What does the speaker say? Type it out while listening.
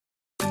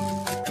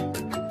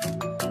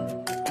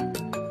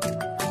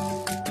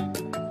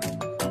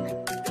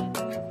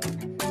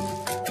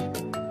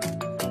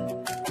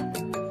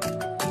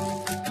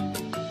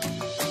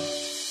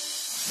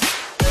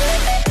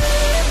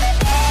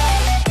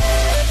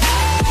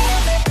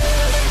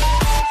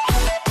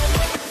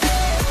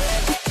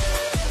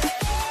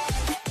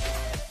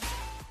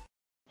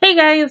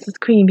guys, it's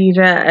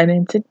Queendija, and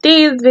in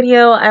today's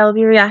video, I'll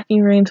be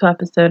reacting to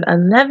episode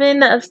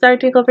 11 of Sutā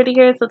Tuinkuru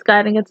Purikyua. So let's go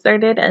ahead and get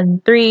started.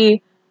 And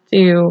 3,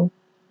 2,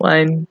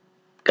 1,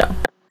 go.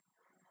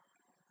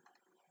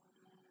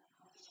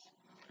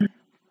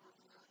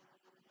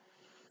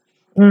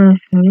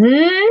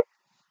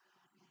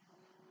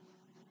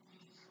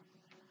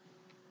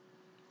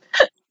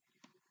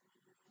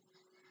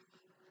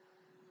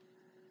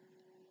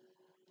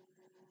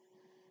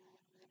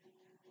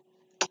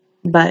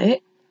 But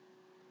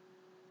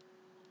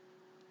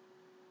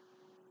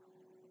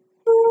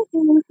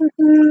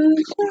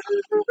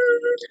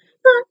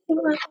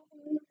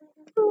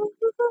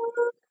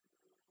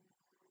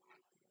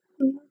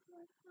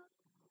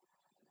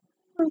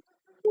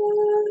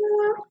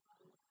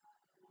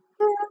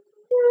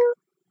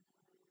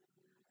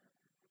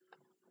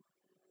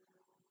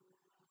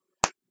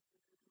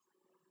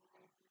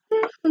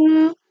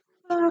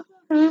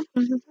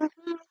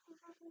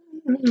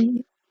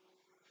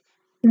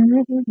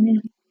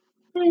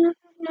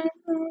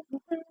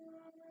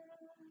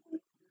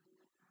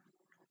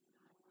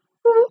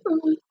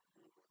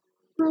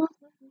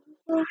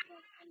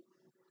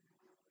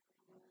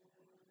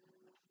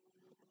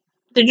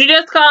did you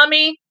just call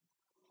me?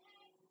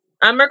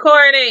 I'm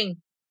recording.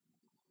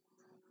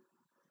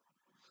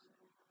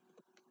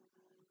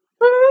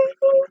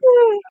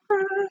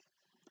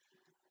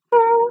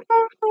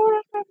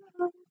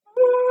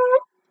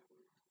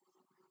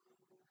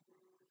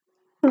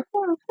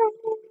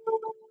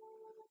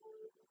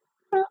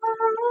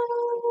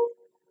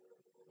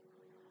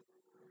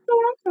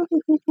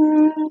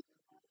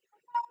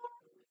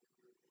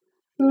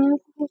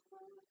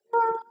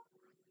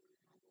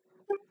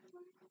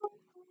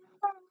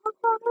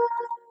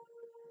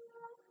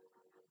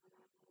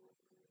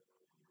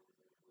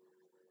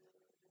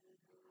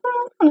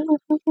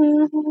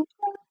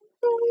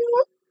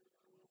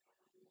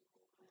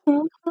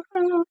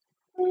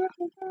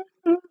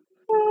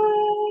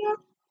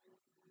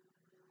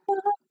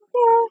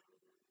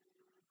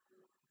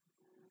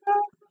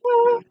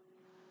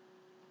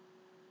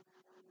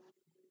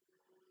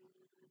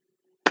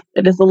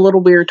 It is a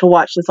little weird to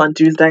watch this on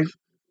Tuesday.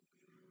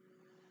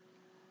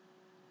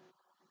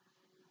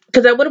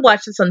 Because I would have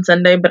watched this on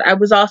Sunday, but I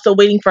was also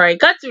waiting for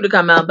Aikatsu to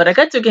come out, but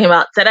Aikatsu came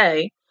out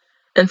today.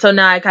 And so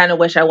now I kind of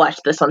wish I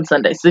watched this on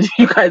Sunday, so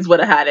you guys would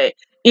have had it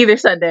either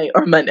Sunday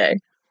or Monday.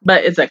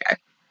 But it's okay.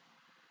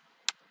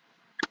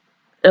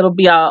 It'll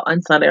be out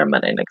on Sunday or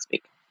Monday next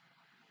week.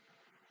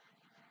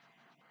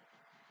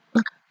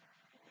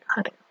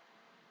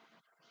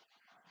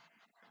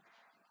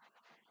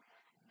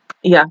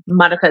 Yeah,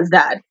 Marika's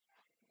dad.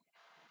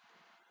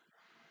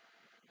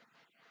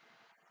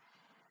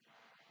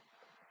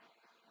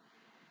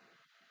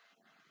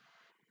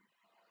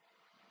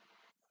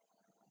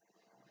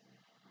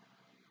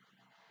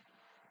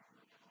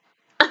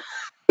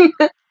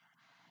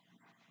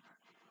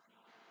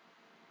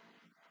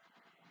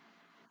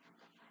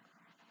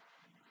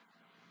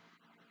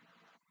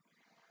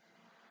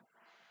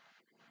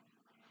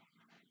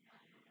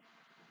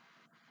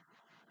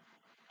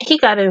 He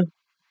gotta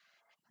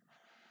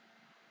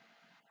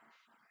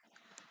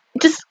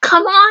just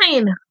come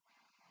on.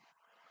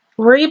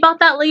 Worry about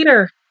that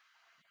later.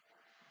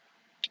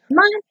 Come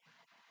on.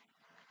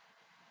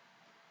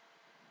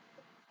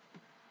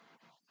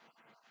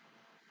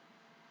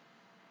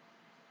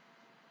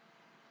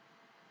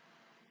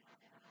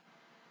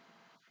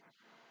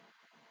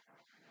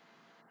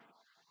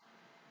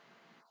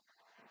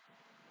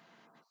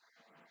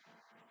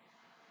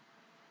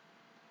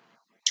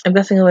 I'm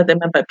guessing what they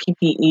meant by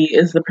PPE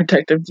is the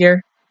protective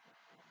gear.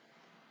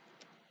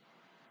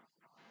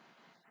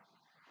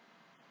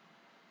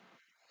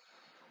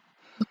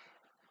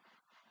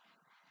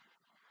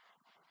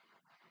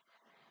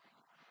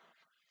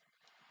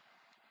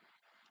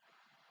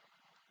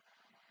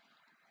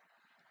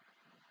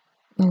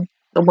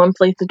 The one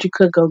place that you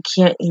could go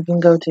can't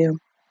even go to.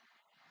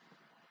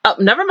 Oh,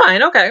 never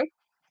mind. Okay.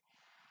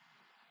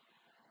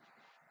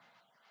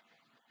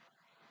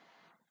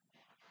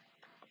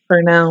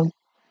 For now.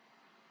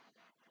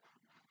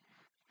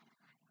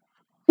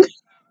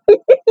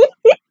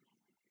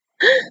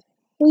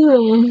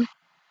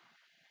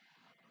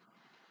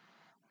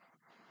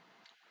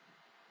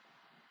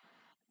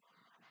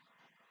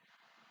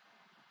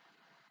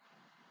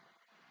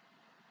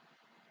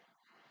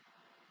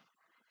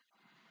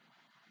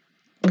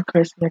 Of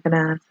course, they're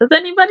gonna ask, has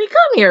anybody come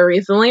here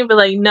recently? But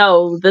like,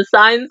 no, the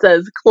sign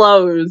says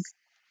closed.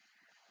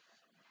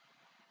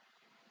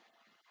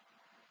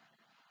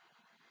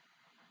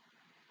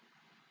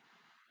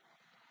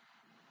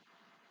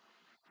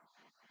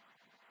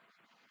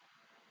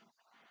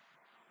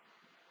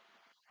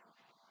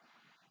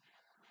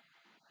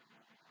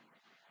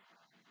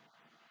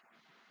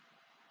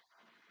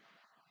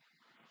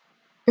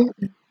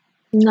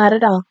 Not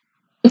at all.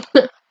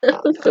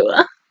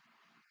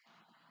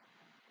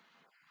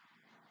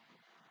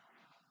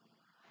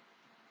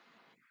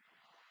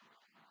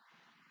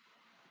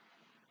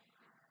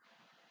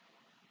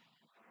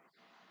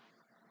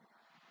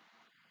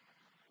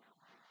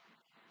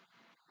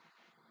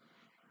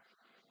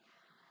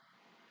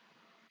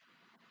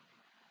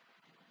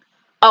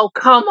 Oh,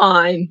 come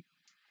on.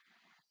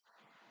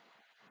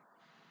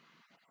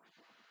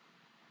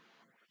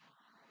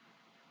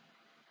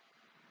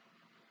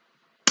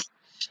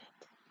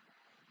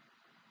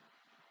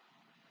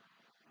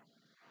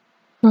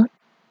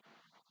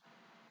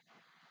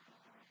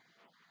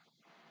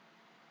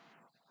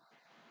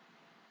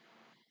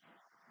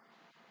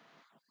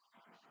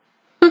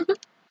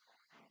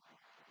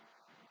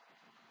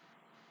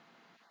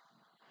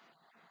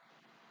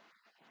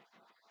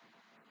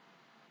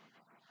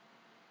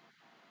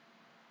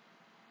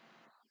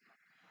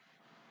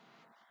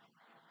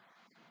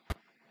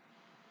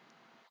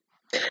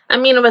 I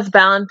mean, it was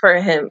bound for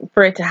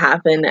it to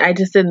happen. I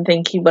just didn't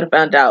think he would have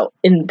found out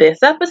in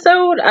this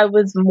episode. I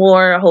was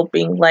more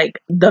hoping, like,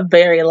 the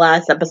very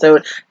last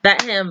episode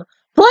that him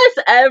plus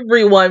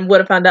everyone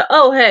would have found out,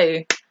 oh,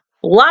 hey,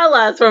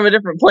 Lala's from a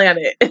different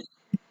planet.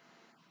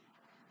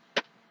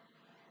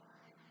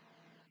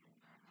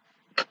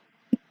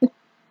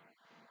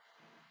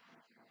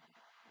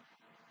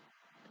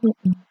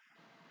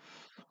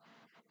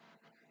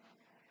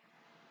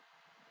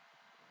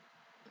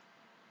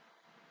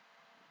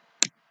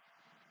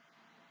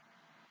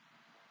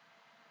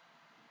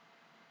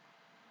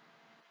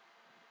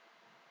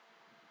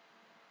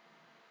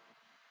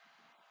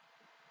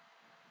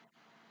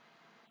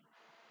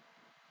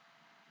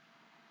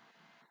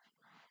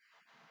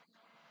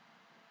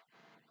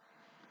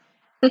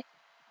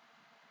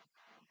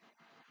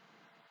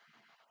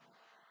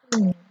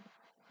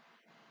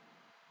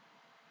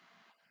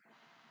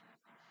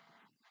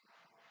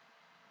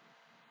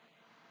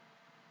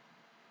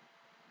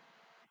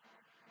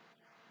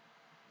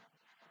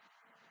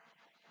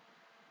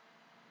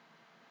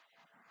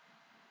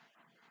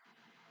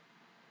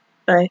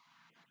 Bye.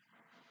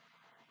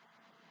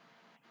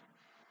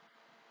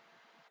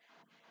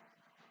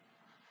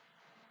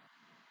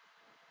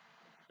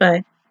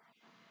 Bye.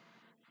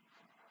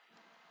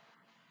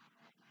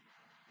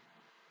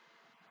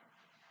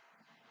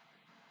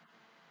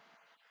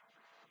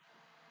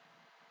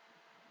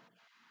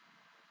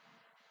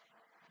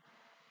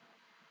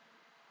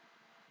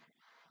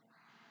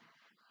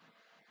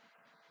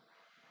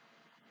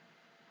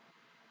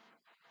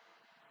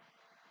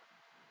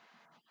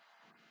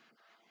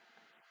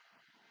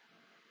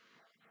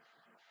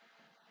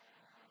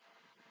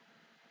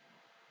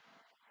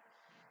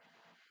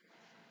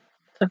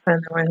 To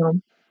find their way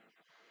home.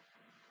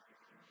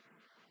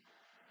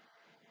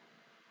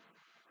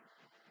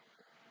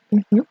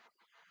 Mm-hmm.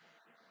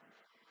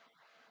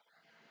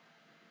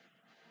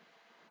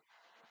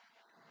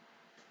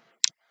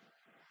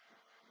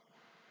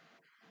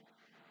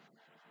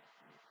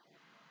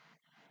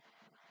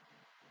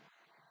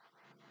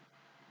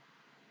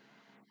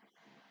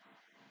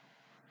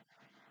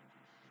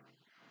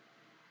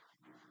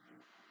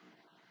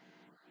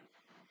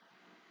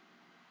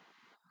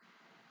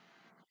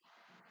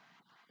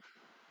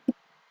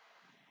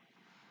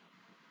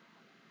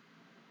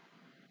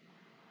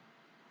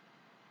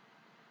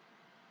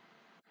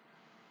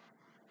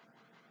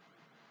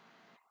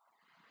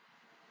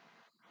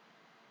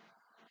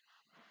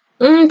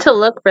 To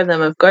look for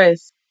them, of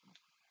course.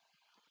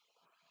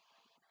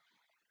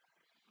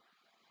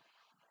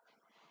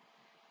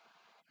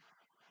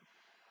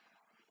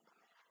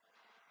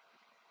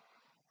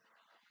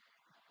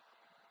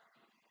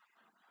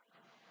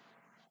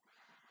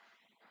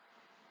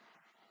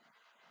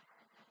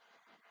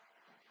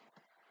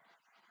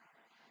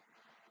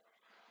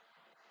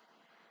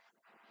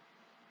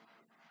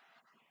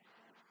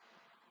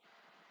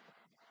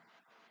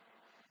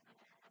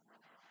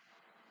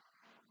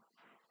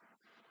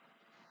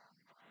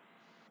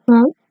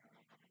 Hmm?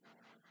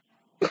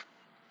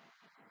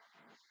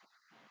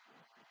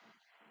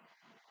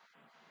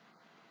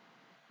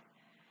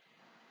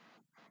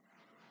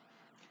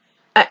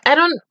 I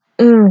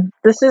don't.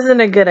 This isn't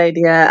a good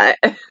idea.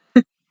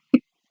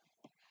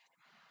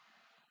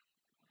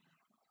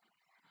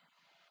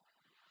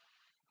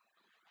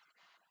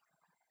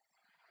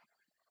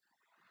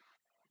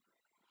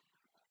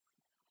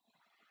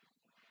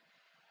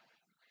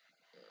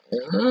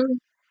 Mm.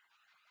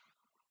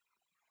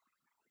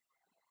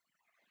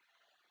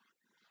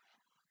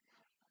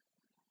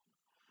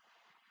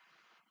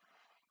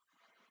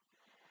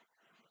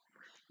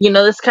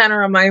 This kind of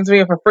reminds me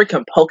of a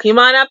freaking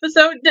Pokemon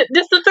episode.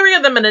 Just the three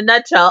of them in a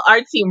nutshell.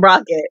 Our Team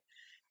Rocket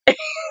trying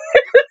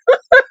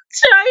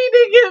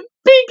to get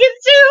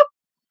Pikachu.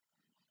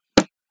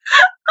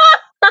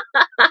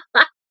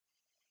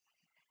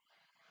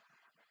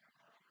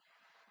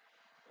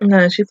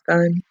 No, she's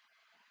gone.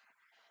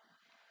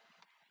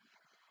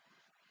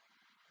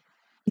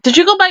 Did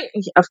you go by?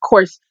 Yeah, of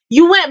course,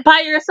 you went by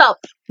yourself.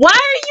 Why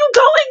are you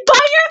going by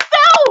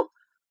yourself?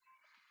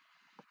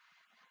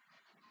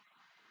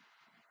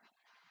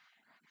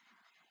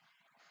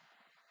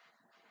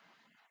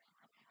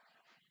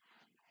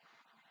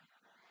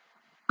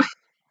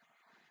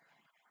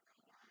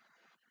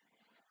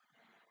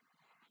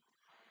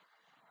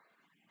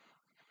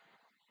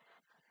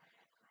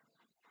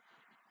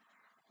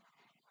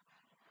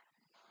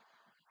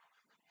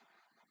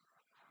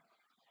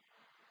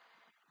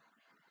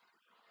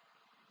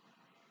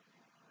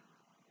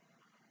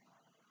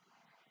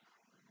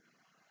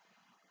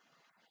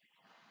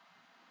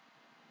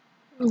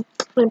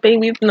 My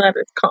baby's not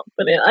as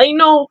confident. I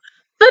know,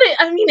 but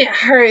it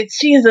hurts.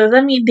 Jesus,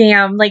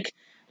 damn. Like,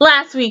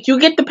 last week, you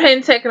get the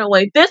pin taken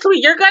away. This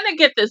week, you're gonna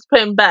get this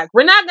pin back.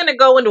 We're not gonna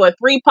go into a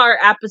 3-part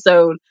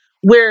episode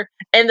where,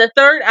 in the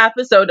 3rd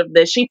episode of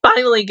this, she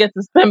finally gets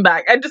this pin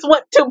back. I just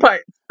want 2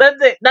 parts.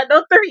 That's it. Not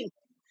no 3.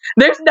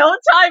 There's no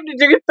time to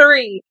do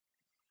 3.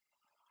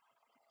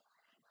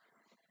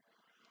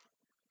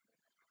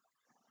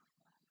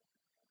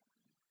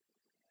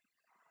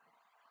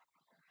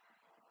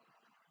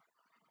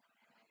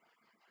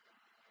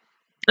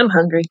 I'm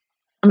hungry.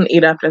 I'm gonna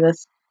eat after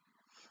this.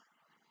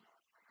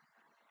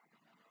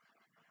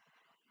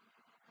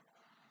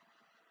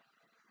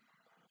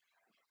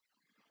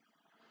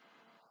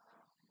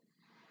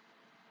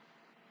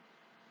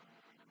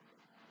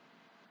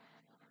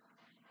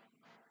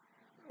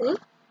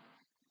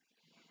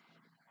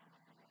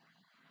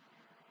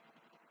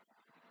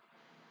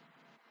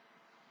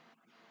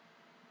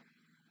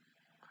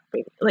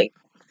 Like,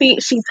 see,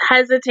 she's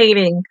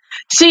hesitating.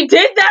 She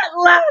did that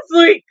last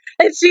week,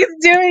 and she's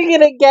doing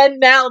it again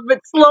now,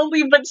 but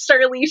slowly but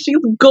surely, she's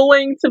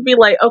going to be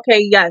like,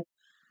 okay, yes,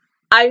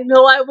 I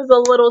know I was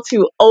a little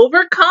too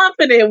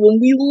overconfident when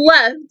we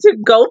left to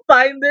go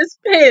find this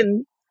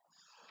pin.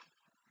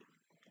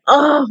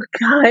 Oh,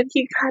 God,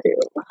 you gotta,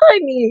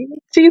 honey,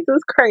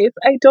 Jesus Christ,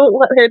 I don't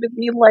want her to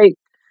be like,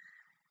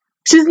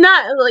 she's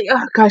not, like,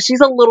 oh, gosh, she's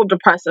a little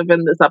depressive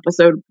in this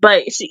episode,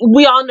 but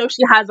we all know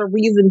she has a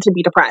reason to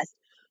be depressed.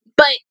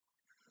 But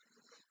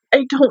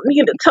I don't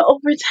need it to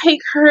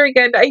overtake her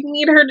again. I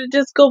need her to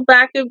just go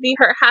back and be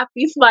her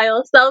happy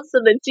smile self so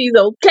that she's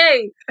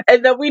okay.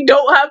 And that we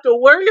don't have to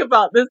worry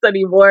about this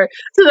anymore.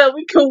 So that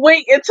we can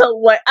wait until,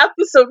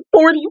 episode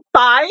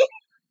 45?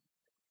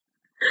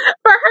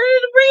 For her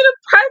to be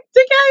depressed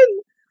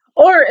again?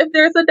 Or if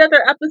there's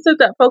another episode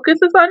that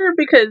focuses on her,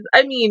 because,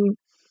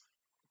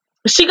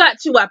 she got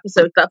 2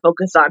 episodes that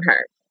focus on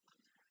her.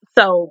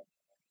 So,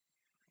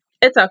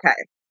 it's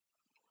okay.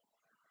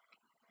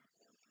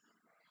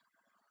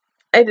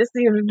 I just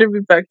need her to be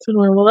back to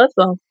normal, that's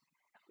all.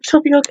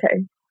 She'll be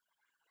okay.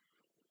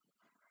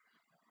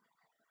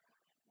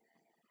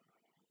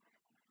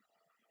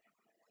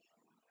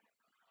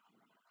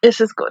 It's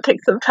just gonna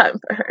take some time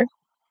for her.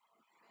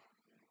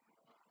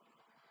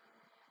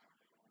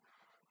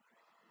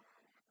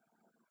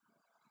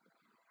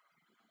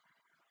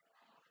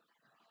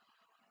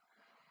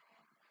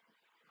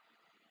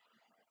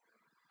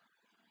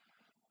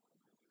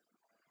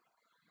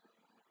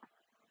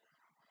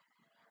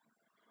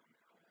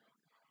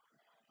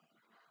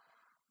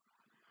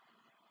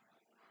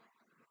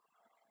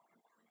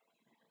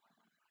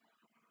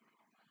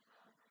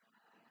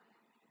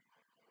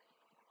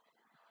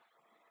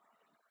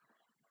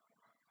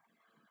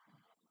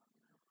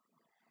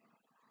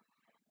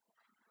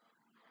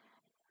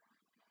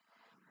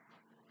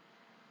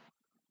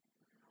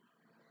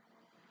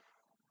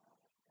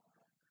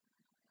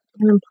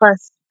 And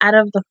plus, out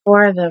of the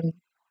 4 of them,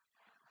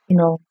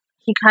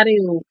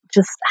 Hikaru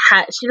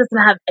she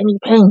doesn't have any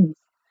pings.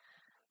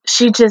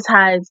 She just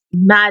has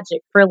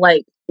magic for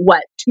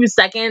 2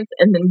 seconds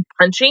and then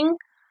punching.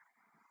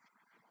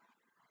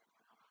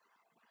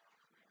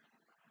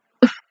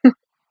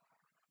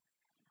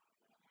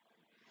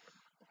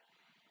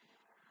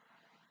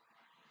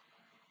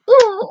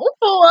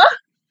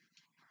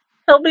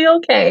 He'll be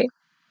okay.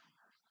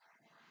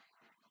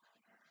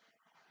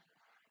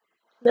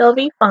 They'll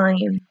be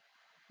fine.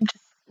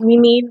 We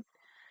need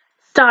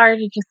Star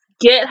to just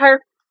get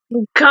her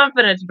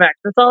confidence back.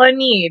 That's all I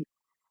need.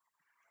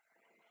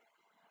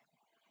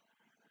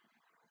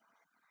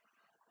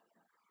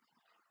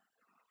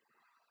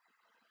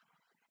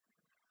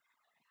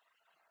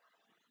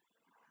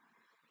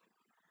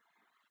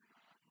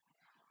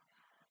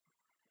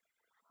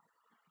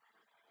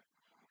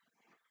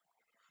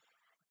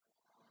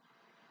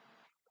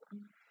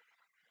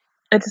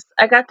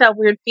 I got that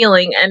weird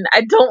feeling, and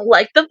I don't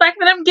like the fact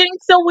that I'm getting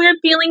so weird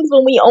feelings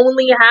when we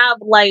only have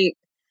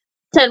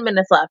 10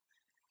 minutes left.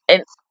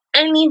 And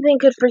anything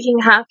could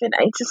freaking happen.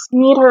 I just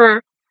need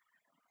her.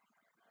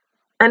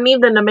 I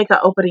need them to make an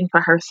opening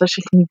for her so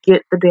she can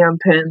get the damn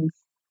pins.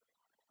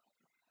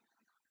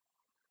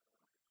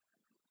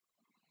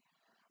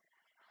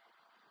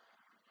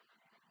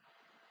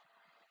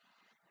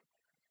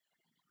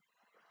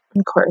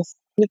 Of course.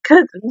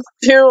 Because it's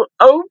too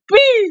OP.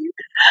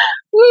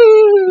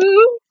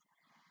 Woo.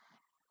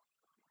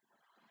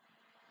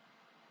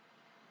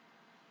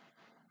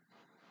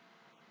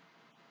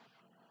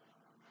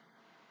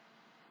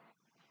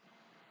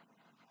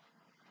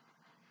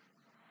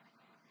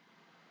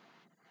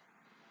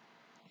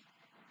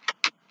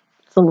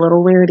 It's a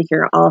little weird to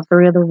hear all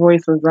 3 of their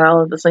voices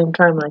out at the same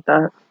time like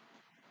that.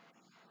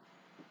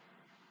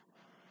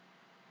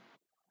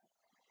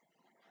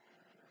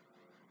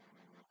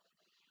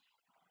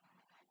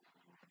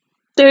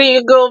 There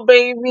you go,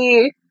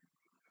 baby.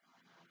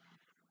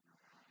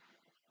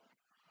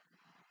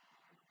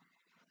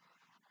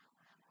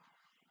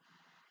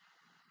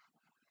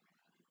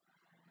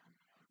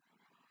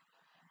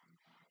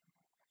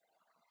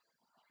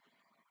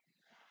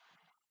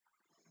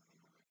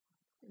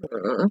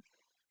 Mm.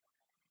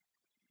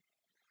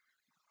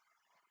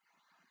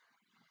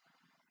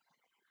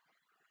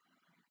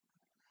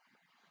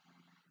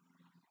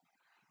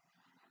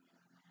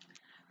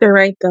 They're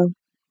right though.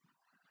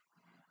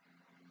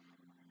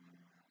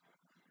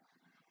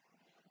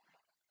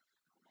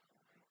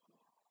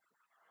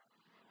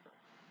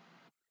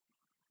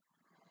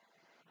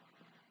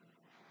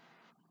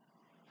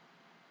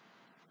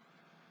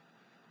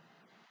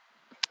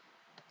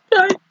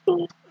 God,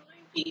 my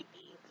baby,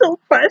 so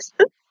precious.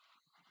 But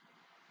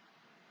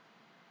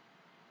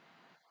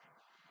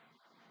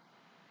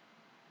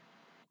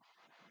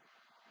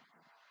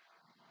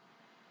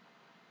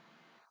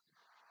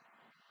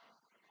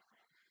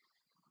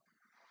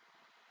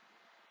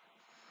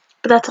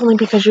that's only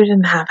because you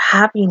didn't have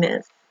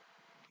happiness.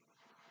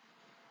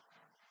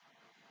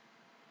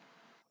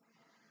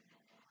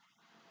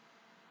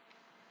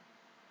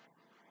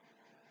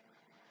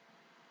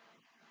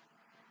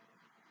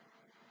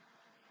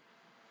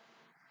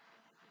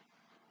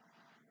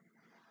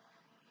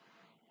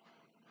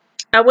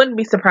 I wouldn't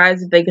be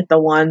surprised if they get the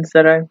ones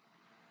that are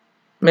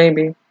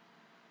maybe,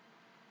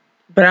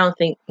 but I don't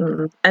think.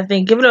 I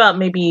think give it about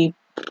maybe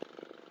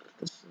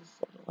this is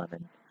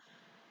 11,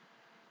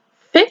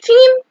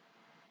 15.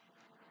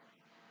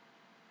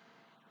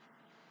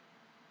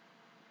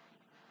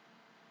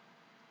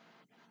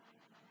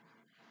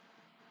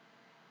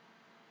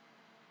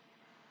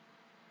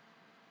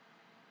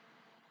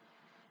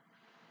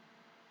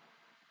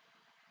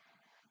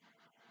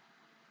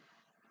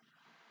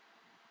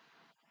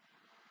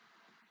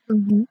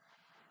 Mm-hmm.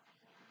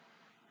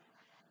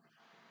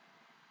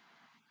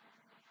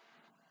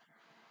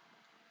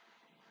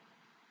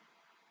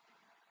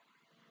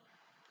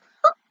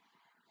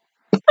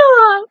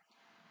 Oh,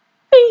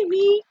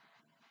 baby.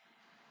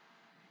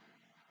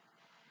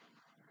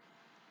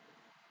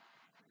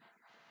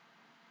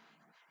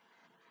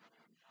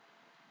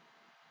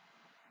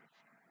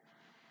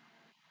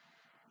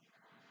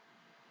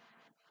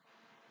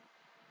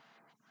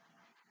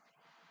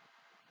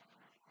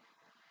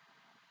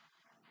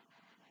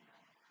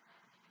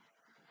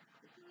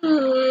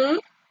 Mm.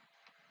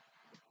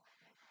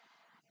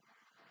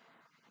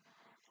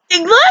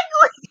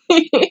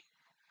 Exactly.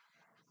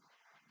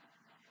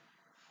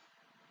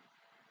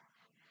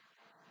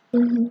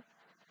 hmm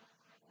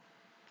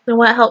And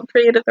what helped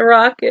create the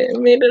rocket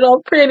and made it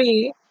all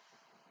pretty.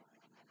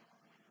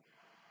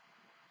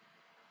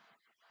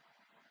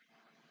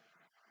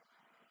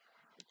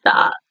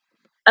 Stop.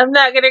 I'm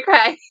not gonna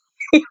cry,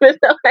 even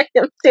though I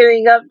am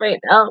tearing up right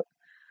now.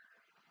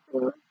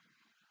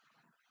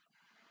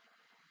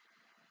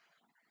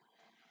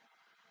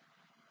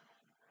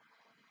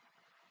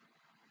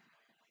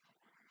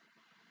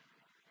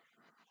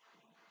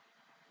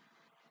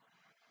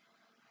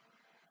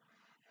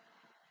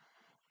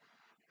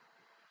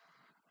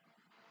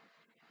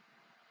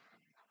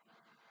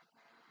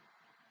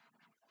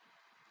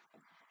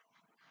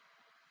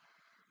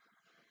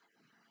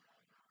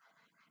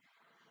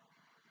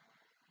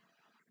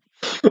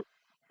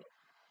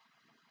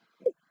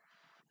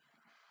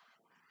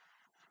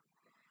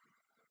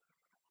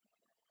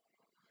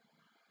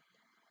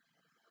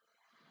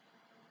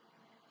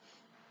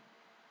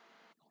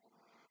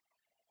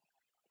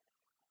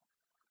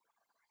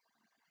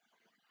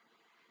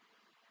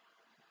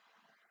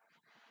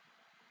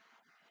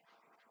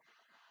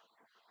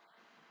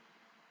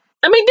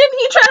 I mean, didn't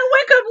he try to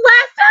wake up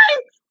last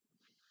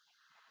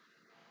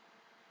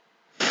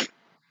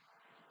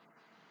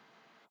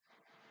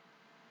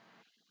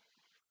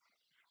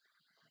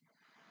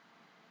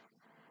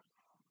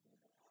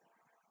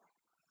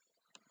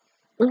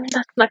time?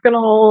 That's not gonna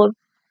hold.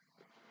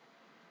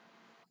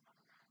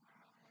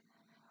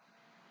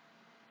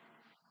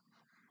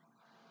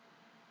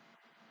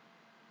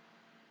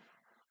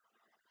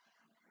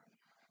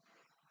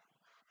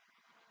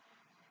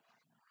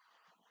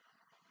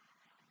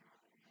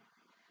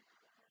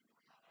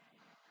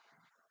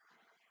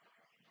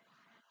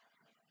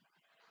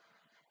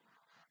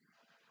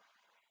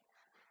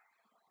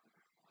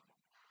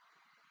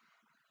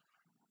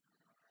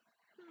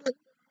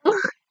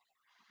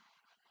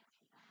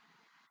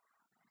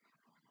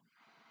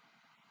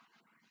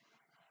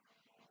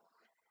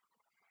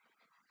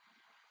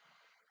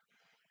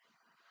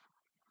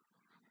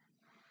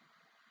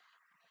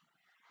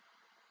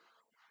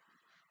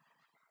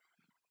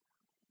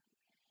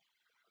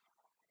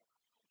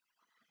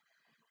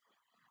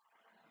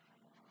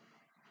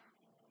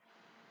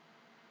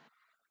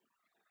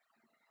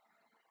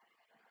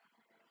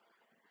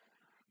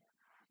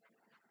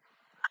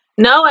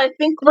 No, I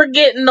think we're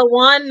getting the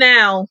one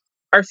now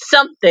or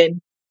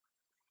something.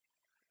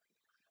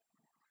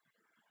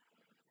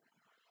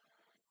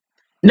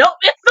 Nope,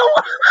 it's the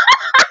one.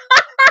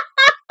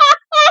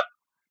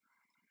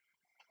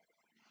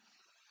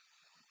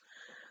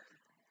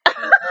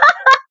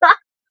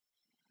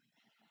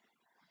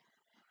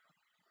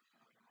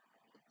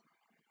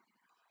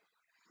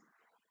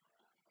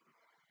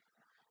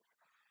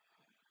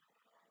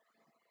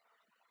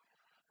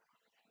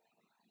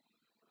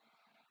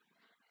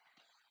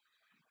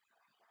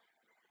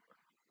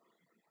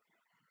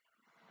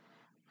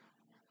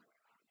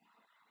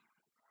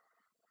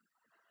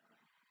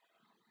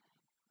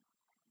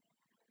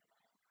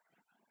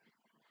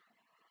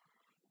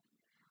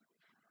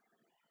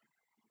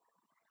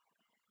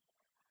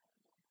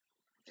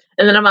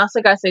 And then I'm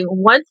also guessing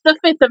once the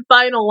 5th and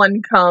final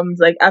one comes,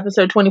 like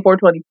episode 24,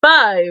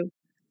 25,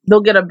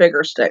 they'll get a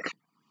bigger stick.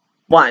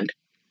 Wand.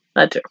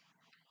 That too.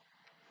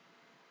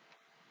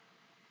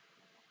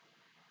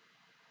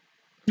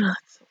 Oh,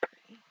 that's so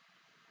pretty.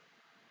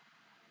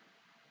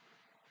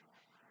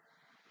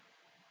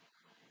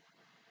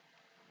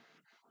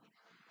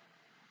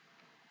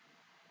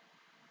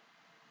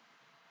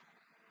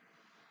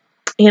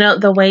 You know,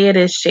 the way it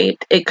is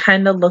shaped, it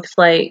kind of looks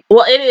like,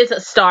 well, it is a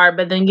star,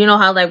 but then you know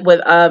how like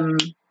with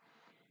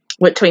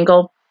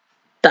Twinkle,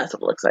 that's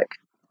what it looks like.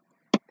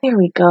 There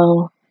we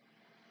go.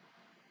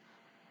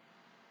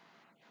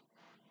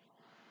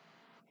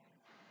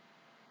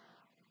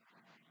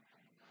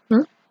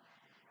 Hmm?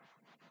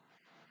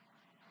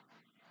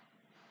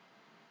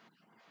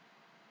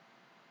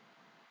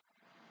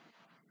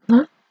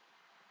 Huh?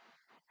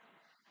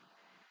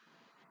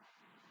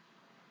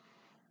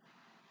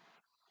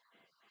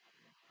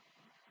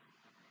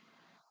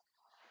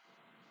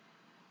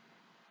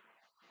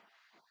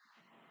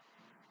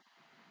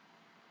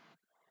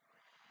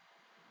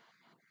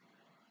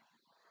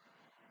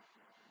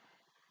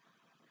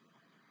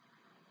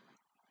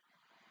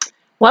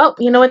 Well,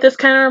 you know what this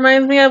kind of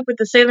reminds me of with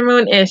the Sailor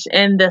Moon-ish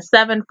and the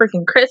 7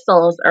 freaking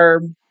crystals,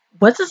 or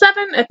what's the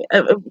 7?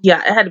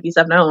 Yeah, it had to be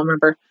 7. I don't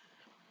remember.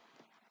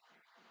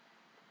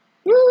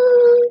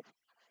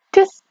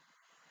 Just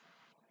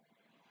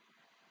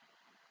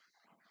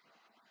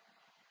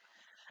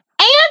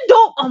and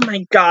don't. Oh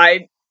my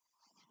god.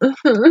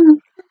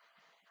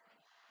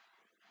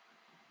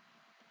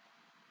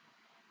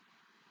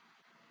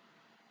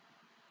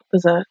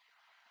 What's that?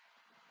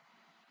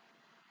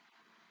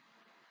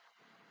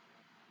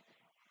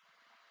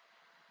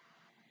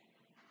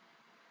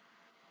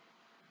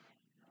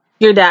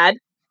 Your dad?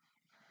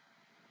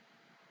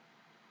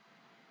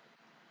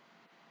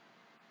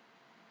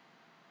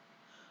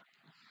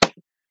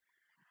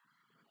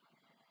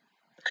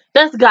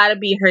 That's gotta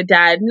be her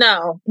dad.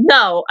 No,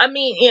 no. I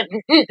mean,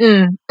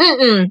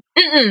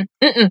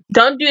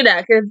 don't do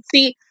that. Cause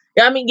see,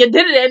 I mean, you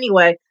did it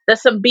anyway.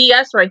 That's some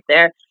BS right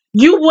there.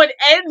 You would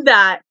end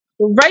that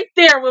right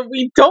there when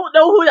we don't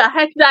know who the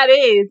heck that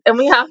is, and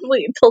we have to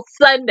wait until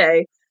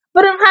Sunday.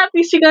 But I'm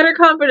happy she got her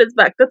confidence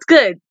back. That's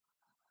good.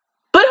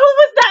 But who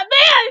was that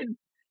man?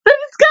 That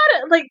just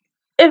gotta like.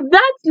 If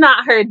that's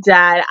not her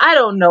dad, I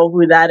don't know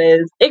who that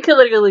is. It could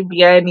literally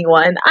be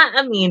anyone.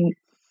 I mean,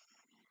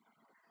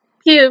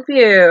 pew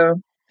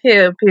pew.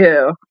 Pew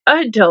pew.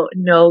 I don't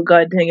know,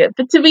 god dang it.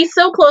 But to be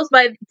so close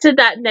by to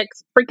that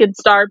next freaking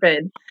star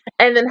pin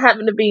and then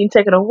having to be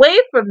taken away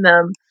from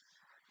them.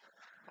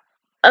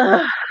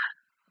 Ugh.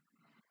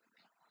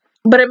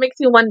 But it makes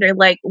you wonder,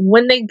 like,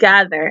 when they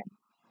gather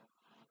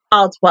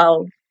all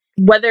 12,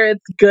 whether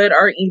it's good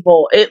or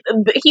evil,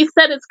 he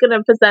said it's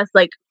gonna possess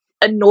like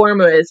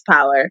enormous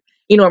power.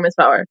 Enormous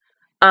power.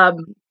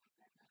 Um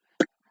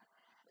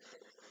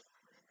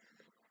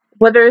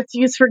whether it's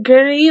used for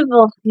good or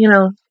evil, you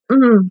know.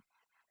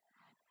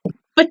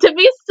 But to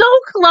be so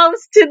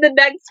close to the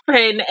next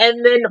pin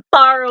and then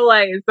far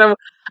away. So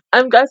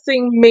I'm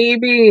guessing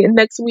maybe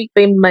next week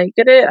they might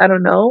get it. I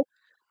don't know.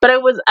 But I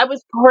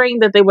was praying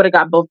that they would have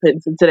got both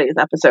pins in today's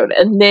episode.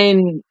 And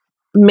then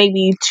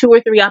maybe 2 or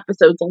 3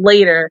 episodes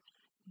later,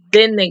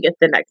 then they get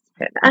the next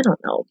pin. I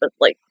don't know. But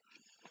like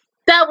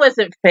that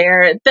wasn't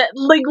fair. That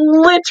like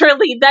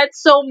literally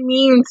that's so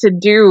mean to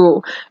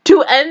do.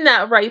 To end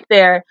that right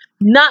there.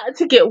 Not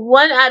to get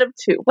 1 out of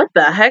 2. What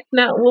the heck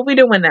now? What we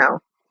doing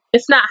now?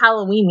 It's not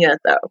Halloween yet,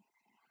 though.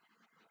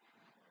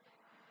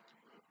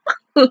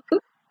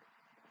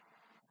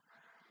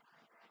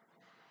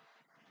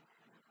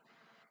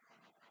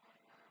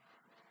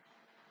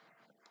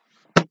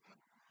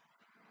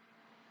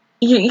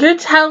 You're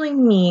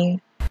telling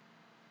me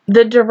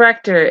the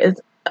director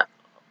is.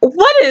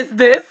 What is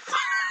this?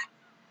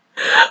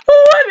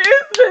 What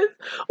is this?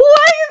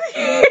 Why is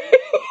he?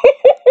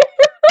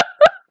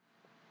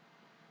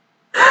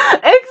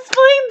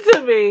 Explain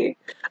to me.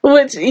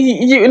 Which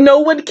no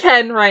one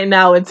can right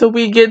now until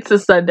we get to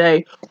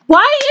Sunday.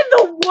 Why in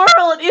the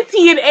world is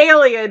he an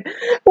alien?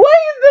 Why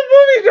is the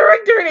movie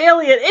director an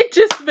alien? It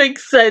just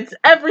makes sense.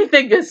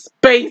 Everything is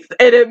space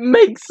and it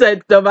makes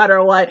sense no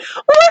matter what.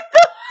 What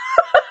the?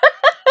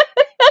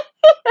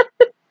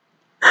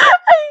 I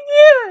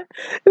can't.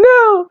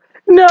 No,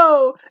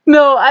 no,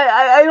 no.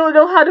 I don't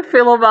know how to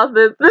feel about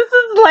this. This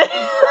is like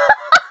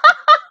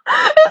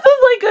this is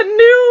like a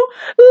new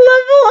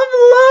level of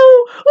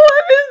low.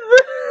 What is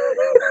this?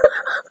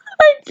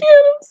 I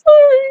can't. I'm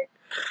sorry.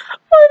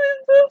 What is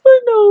this? I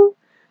know.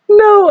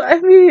 No, I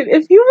mean,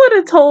 if you would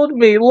have told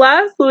me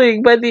last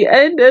week by the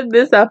end of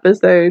this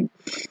episode,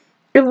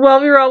 if while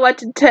we were all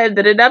watching 10,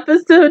 that in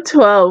episode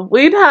 12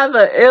 we'd have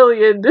an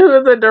alien who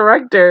is a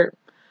director,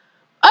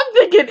 I'm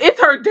thinking it's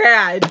her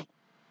dad.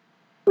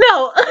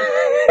 No.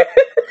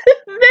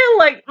 They're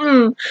like,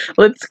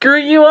 let's screw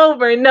you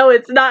over. No,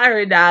 it's not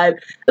her dad.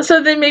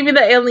 So then maybe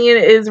the alien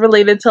is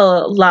related to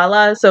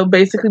Lala. So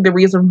basically the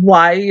reason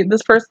why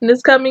this person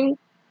is coming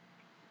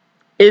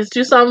is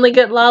to suddenly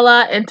get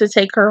Lala and to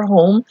take her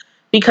home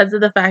because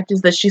of the fact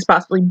is that she's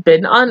possibly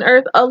been on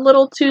Earth a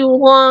little too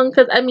long.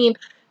 Because, I mean,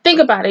 think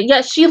about it.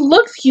 Yes, she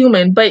looks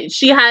human, but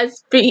she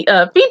has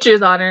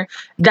features on her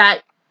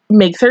that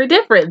makes her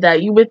different,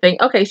 that you would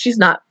think, okay, she's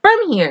not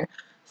from here.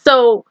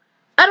 So,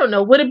 I don't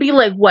know. Would it be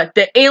like, what,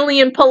 the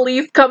alien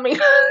police coming?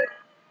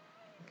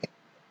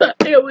 The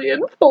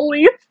alien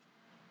police.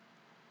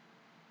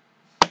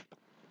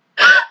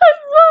 I'm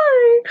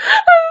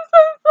so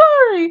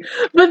sorry.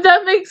 But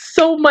that makes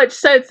so much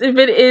sense if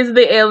it is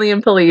the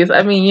alien police.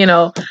 I mean, you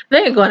know, they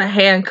ain't gonna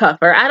handcuff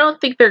her. I don't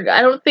think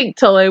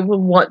Toei would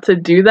want to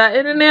do that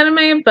in an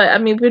anime, but I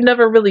mean, we've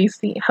never really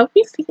have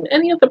we seen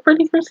any of the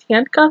Pretty Girls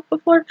handcuffed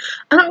before?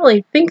 I don't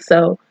really think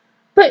so.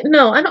 But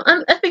no, I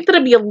think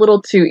that'd be a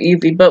little too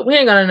easy, but we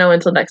ain't gonna know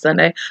until next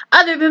Sunday.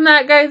 Other than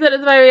that, guys, that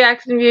is my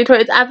reaction video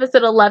towards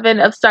episode 11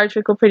 of Star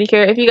Twinkle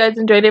PreCure. If you guys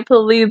enjoyed it,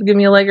 please give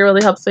me a like, it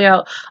really helps me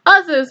out.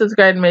 Also,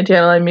 subscribe to my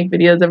channel, I make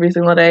videos every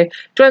single day.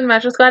 Join the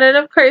Metro Squad, and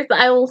of course,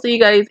 I will see you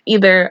guys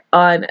either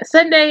on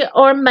Sunday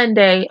or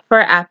Monday for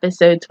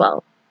episode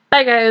 12.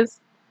 Bye, guys!